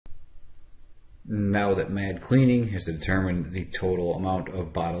Now that Mad Cleaning has determined the total amount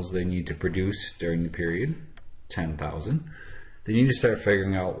of bottles they need to produce during the period, 10,000, they need to start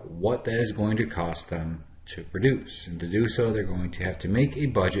figuring out what that is going to cost them to produce. And to do so, they're going to have to make a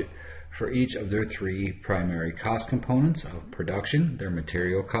budget for each of their three primary cost components of production: their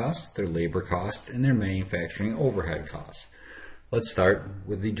material costs, their labor costs, and their manufacturing overhead costs. Let's start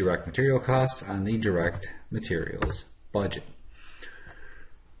with the direct material costs on the direct materials budget.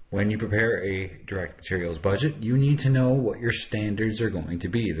 When you prepare a direct materials budget, you need to know what your standards are going to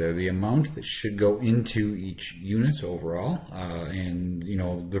be. They're the amount that should go into each unit overall, and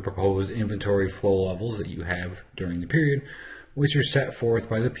the proposed inventory flow levels that you have during the period, which are set forth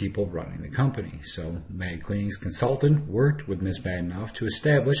by the people running the company. So Mad Cleaning's consultant worked with Ms. Badenoff to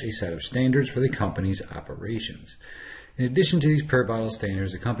establish a set of standards for the company's operations. In addition to these per bottle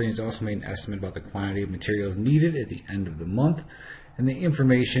standards, the company has also made an estimate about the quantity of materials needed at the end of the month. And the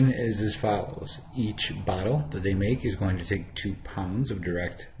information is as follows. Each bottle that they make is going to take 2 pounds of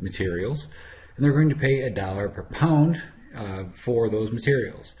direct materials, and they're going to pay $1 per pound for those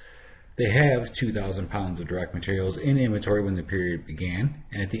materials. They have 2,000 pounds of direct materials in inventory when the period began,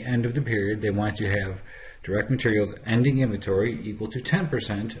 and at the end of the period they want to have direct materials ending inventory equal to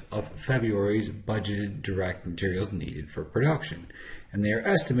 10% of February's budgeted direct materials needed for production. And they are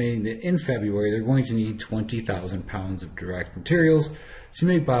estimating that in February they're going to need 20,000 pounds of direct materials to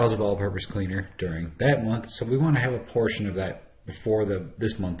make bottles of all-purpose cleaner during that month. So we want to have a portion of that before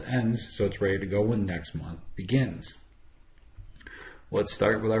this month ends, so it's ready to go when next month begins. Let's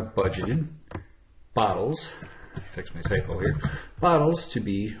start with our budgeted bottles. Fix my typo here. Bottles to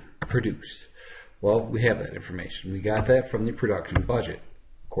be produced. Well, we have that information. We got that from the production budget.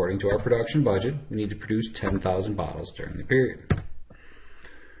 According to our production budget, we need to produce 10,000 bottles during the period.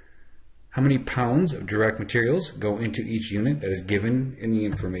 How many pounds of direct materials go into each unit that is given in the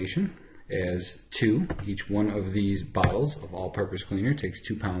information as 2. Each one of these bottles of all-purpose cleaner takes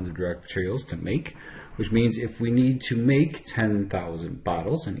 2 pounds of direct materials to make, which means if we need to make 10,000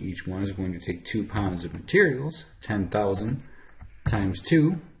 bottles and each one is going to take 2 pounds of materials, 10,000 times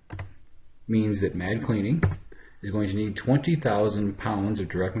 2 means that Mad Cleaning is going to need 20,000 pounds of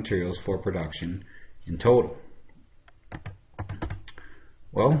direct materials for production in total.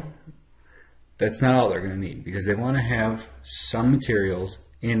 Well, that's not all they're going to need, because they want to have some materials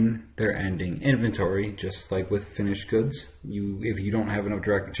in their ending inventory, just like with finished goods. If you don't have enough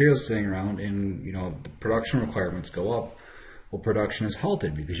direct materials sitting around and the production requirements go up, well, production is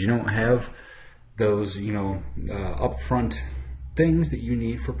halted because you don't have those upfront things that you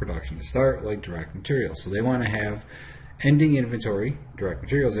need for production to start, like direct materials. So they want to have ending inventory, direct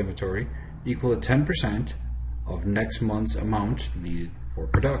materials inventory, equal to 10% of next month's amount needed for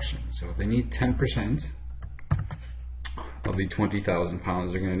production. So if they need 10% of the 20,000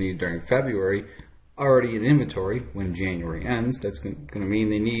 pounds they're going to need during February already in inventory when January ends, that's going to mean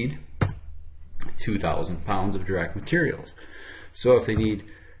they need 2,000 pounds of direct materials. So if they need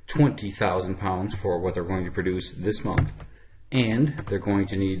 20,000 pounds for what they're going to produce this month, and they're going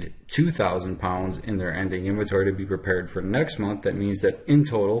to need 2,000 pounds in their ending inventory to be prepared for next month, that means that in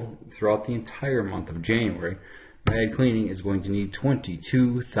total, throughout the entire month of January, Mad Cleaning is going to need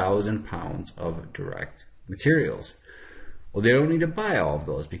 22,000 pounds of direct materials. Well, they don't need to buy all of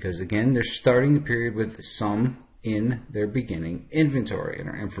those because, again, they're starting the period with some in their beginning inventory. And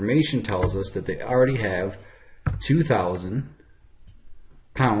our information tells us that they already have 2,000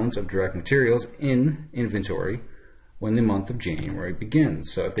 pounds of direct materials in inventory when the month of January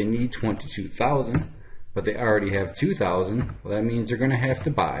begins. So if they need 22,000, but they already have 2,000, well, that means they're going to have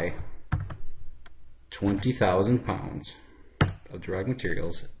to buy 20,000 pounds of direct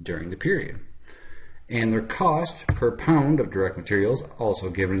materials during the period. And their cost per pound of direct materials, also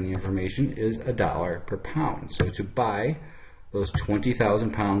given in the information, is $1 per pound. So to buy those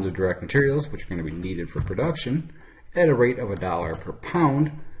 20,000 pounds of direct materials, which are going to be needed for production, at a rate of $1 per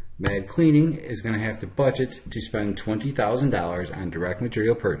pound, Mad Cleaning is going to have to budget to spend $20,000 on direct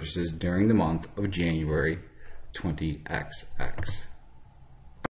material purchases during the month of January 20XX.